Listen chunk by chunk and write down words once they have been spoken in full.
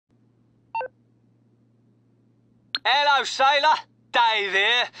Hello, sailor. Dave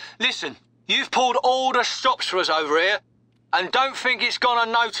here. Listen, you've pulled all the stops for us over here, and don't think it's gone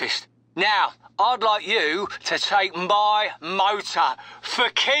unnoticed. Now, I'd like you to take my motor for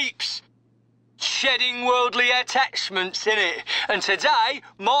keeps. Shedding worldly attachments, innit? And today,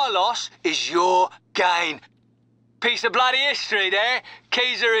 my loss is your gain. Piece of bloody history there.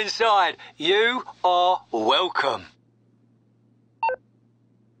 Keys are inside. You are welcome.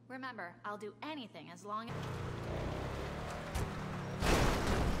 Remember, I'll do anything as long as...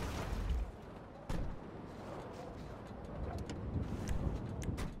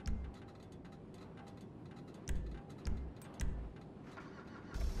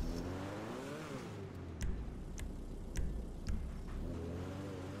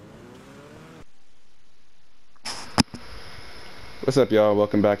 What's up, y'all?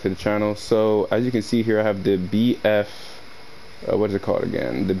 Welcome back to the channel. So as you can see here, I have the BF what is it called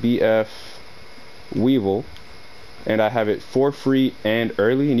again, the BF Weevil, and I have it for free and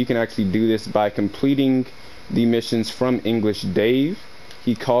early, and you can actually do this by completing the missions from English Dave.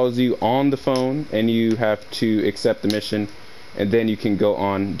 He calls you on the phone and you have to accept the mission, and then you can go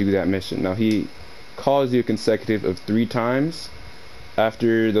on do that mission. Now he calls you a consecutive of 3 times.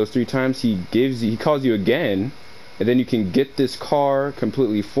 After those 3 times, he calls you again, and then you can get this car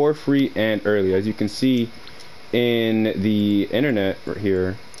completely for free and early. As you can see in the internet right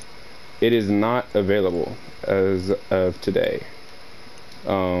here, it is not available as of today,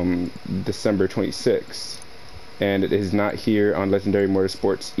 December 26th, and it is not here on Legendary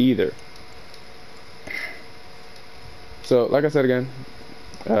Motorsports either. So like I said again,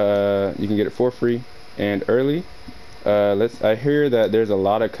 you can get it for free and early. I hear that there's a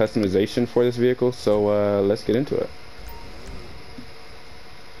lot of customization for this vehicle, so let's get into it.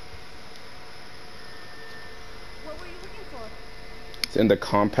 What were you looking for? It's in the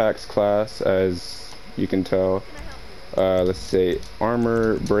compacts class, as you can tell. Let's say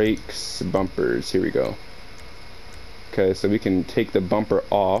armor, brakes, bumpers. Here we go. Okay, so we can take the bumper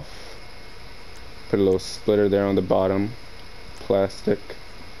off, put a little splitter there on the bottom, plastic,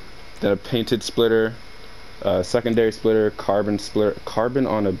 then a painted splitter, secondary splitter, carbon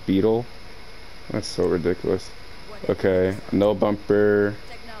on a Beetle. That's so ridiculous. Okay, no bumper,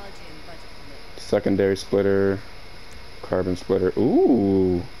 secondary splitter, carbon splitter.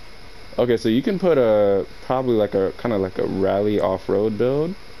 Ooh. Okay, so you can put a probably like a kind of like a rally off-road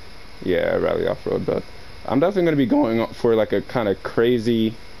build. Yeah, rally off-road build. I'm definitely going to be going for like a kind of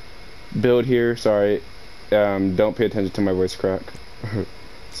crazy build here. Sorry, don't pay attention to my voice crack.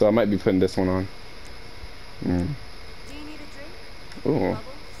 So I might be putting this one on. Do you need a drink? Ooh,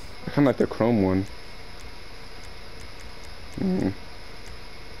 I kind of like the chrome one.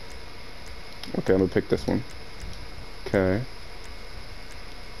 Okay, I'm gonna pick this one. Okay.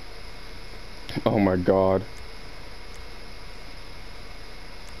 Oh my god.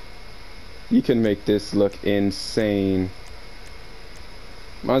 You can make this look insane.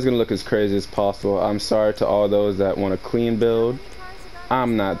 Mine's gonna look as crazy as possible. I'm sorry to all those that want a clean build.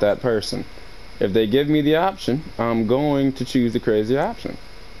 I'm not that person. If they give me the option, I'm going to choose the crazy option,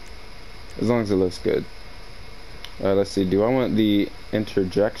 as long as it looks good. Let's see, do I want the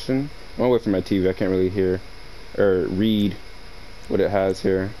interjection? I'm away from my TV, I can't really hear or read what it has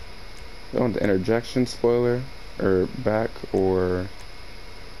here. Do I want the interjection spoiler or back or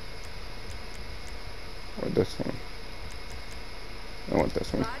this one? I want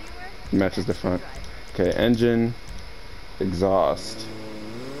this one. Matches the front. Okay, engine, exhaust.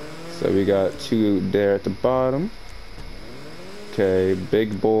 So we got 2 there at the bottom. Okay,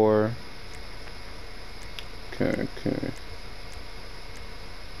 big bore. Okay.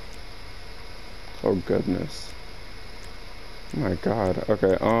 Oh goodness. Oh my god.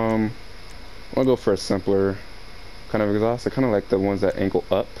 Okay, I'll go for a simpler kind of exhaust. I kind of like the ones that angle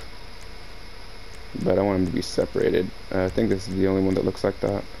up, but I want them to be separated. I think this is the only one that looks like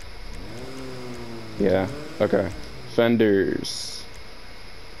that. Yeah, okay. Fenders.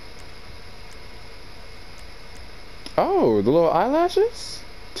 Oh, the little eyelashes?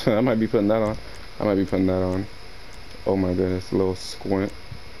 I might be putting that on. Oh my goodness, a little squint.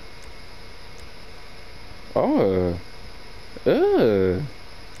 Oh. Ugh.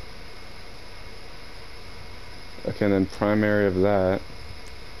 Okay, and then primary of that.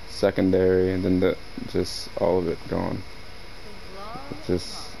 Secondary, and then just all of it gone.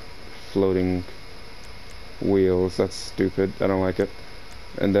 Just floating wheels. That's stupid. I don't like it.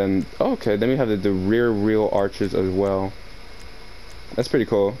 And then, okay, then we have the rear wheel arches as well. That's pretty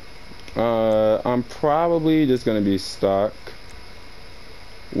cool. I'm probably just gonna be stock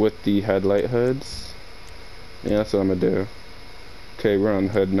with the headlight hoods. Yeah, that's what I'm gonna do. Okay, we're on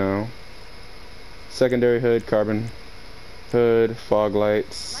the hood now. Secondary hood, carbon hood, fog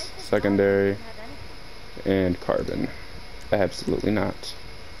lights, secondary, and carbon. Absolutely not.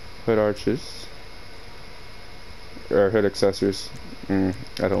 Hood arches. Or hood accessories. I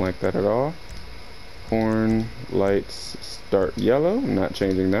don't like that at all. Horn lights start yellow. I'm not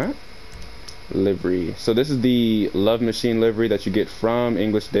changing that. Livery. So this is the Love Machine livery that you get from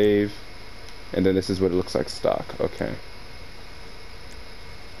English Dave. And then this is what it looks like stock. Okay.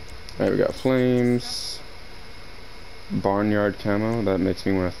 Alright, we got flames. Barnyard camo. That makes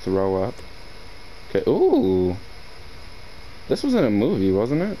me want to throw up. Okay. Ooh. This was in a movie,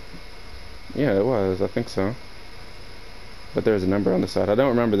 wasn't it? Yeah, it was. I think so. But there's a number on the side. I don't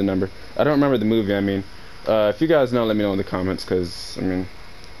remember the number. I don't remember the movie, I mean. If you guys know, let me know in the comments, because, I mean,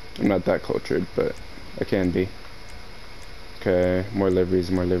 I'm not that cultured, but I can be. Okay, more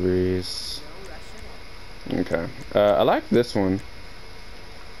liveries, more liveries. Okay. I like this one.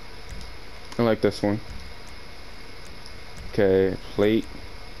 I like this one. Okay, plate.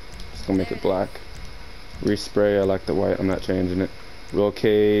 Just gonna make it black. Respray, I like the white, I'm not changing it. Roll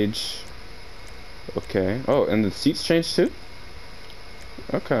cage. Okay. Oh, and the seats changed too?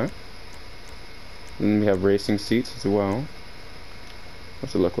 Okay. Then we have racing seats as well.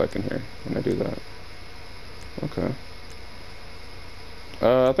 What's it look like in here when I do that? Okay.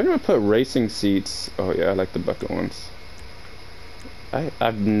 I think I'm gonna put racing seats. Oh yeah, I like the bucket ones.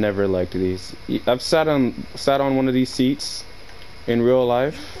 I've never liked these. I've sat on one of these seats in real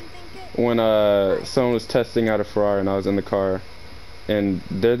life when someone was testing out a Ferrari and I was in the car, and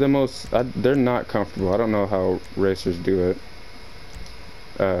they're they're not comfortable. I don't know how racers do it.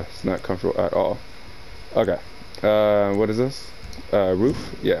 It's not comfortable at all. Okay. What is this?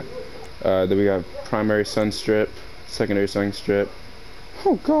 Roof? Yeah. Then we got primary sun strip, secondary sun strip.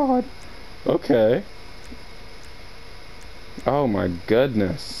 Oh god. Okay. Oh my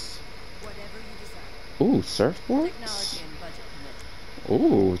goodness. Ooh, surfboards.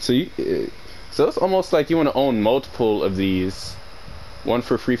 Ooh, so so it's almost like you want to own multiple of these, one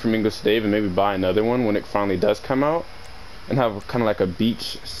for free from English Dave, and maybe buy another one when it finally does come out, and have kind of like a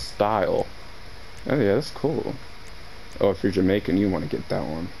beach style. Oh yeah, that's cool. Oh, if you're Jamaican, you want to get that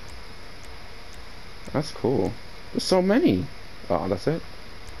one. That's cool. There's so many. Oh, that's it.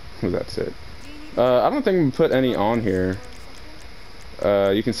 That's it. I don't think I'm gonna put any on here.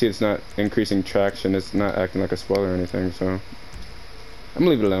 You can see it's not increasing traction. It's not acting like a spoiler or anything, so I'm gonna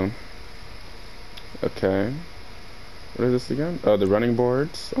leave it alone. Okay. What is this again? Oh, the running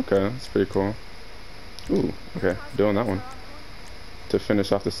boards. Okay, that's pretty cool. Ooh, okay, doing that one to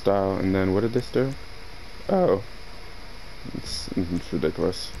finish off the style. And then what did this do? Oh, it's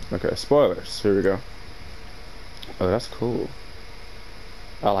ridiculous. Okay, spoilers. Here we go. Oh, that's cool.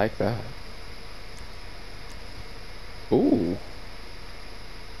 I like that. Ooh.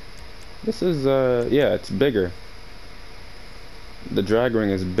 This is, yeah, it's bigger. The drag ring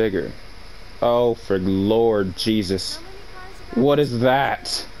is bigger. Oh, for Lord Jesus. What is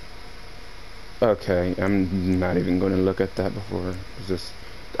that? Okay, I'm not even going to look at that before.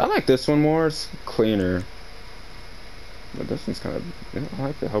 I like this one more. It's cleaner. But this one's kind of, I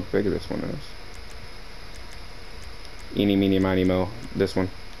like how big this one is. Eeny, meeny, miny, mo. This one.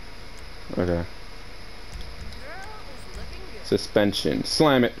 Okay. Suspension.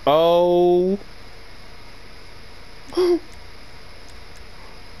 Slam it. Oh.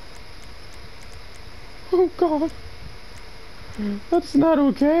 Oh god. That's not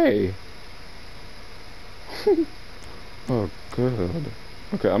okay. Oh good.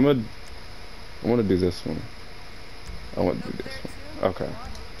 Okay, I want to do this one. I want to do this one. Okay.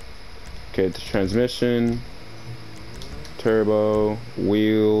 Okay, the transmission, turbo,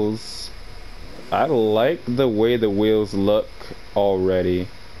 wheels. I like the way the wheels look already.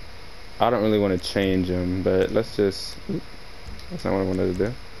 I don't really want to change them, but let's just... That's not what I wanted to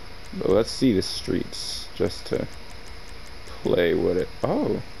do. But let's see the streets, just to play with it.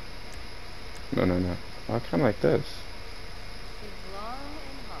 Oh. No, no, no. I kind of like this.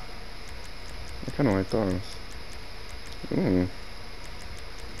 I kind of like those. Ooh.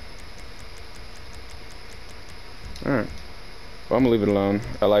 Alright. Well, I'm gonna leave it alone.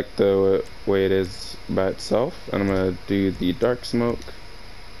 I like the way it is by itself. And I'm gonna do the dark smoke.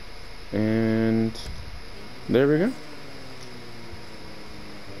 And there we go.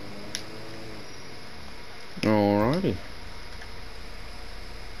 Alrighty.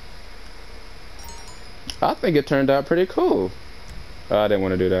 I think it turned out pretty cool. I didn't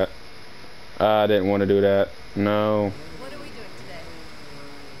want to do that. I didn't want to do that. No. What are we doing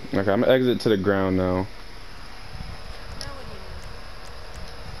today? Okay, I'm gonna exit to the ground now. Now what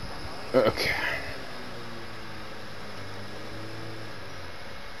do you need? Okay.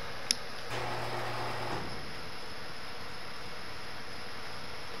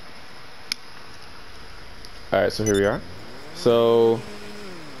 Alright, so here we are. So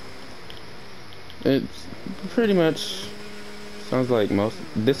it's pretty much sounds like most.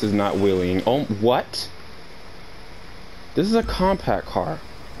 This is not wheeling. Oh, what? This is a compact car.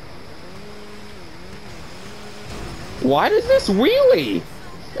 Why does this wheelie?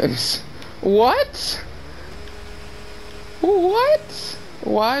 What? What?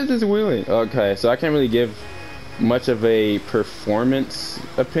 Why is this wheeling? Okay, so I can't really give much of a performance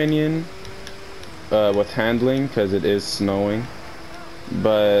opinion with handling because it is snowing,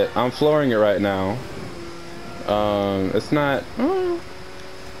 but I'm flooring it right now. It's not.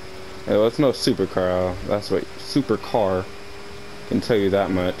 Well, it's no supercar. That's what supercar can tell you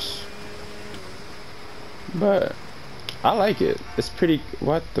that much. But I like it. It's pretty.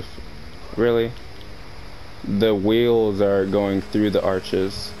 What the? Really? The wheels are going through the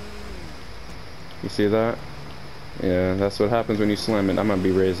arches. You see that? Yeah, that's what happens when you slam it. I'm gonna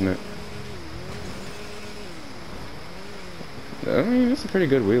be raising it. I mean, it's a pretty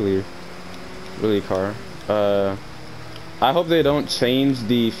good wheelie car. I hope they don't change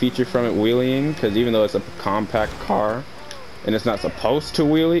the feature from it wheeling, because even though it's a compact car and it's not supposed to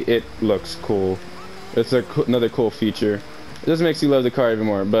wheelie, it looks cool. It's another cool feature. It just makes you love the car even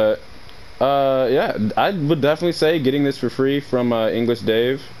more. But yeah, I would definitely say getting this for free from English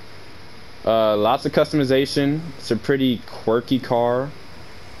Dave. Lots of customization. It's a pretty quirky car.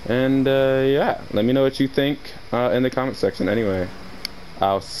 And yeah, let me know what you think in the comment section. Anyway,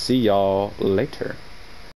 I'll see y'all later.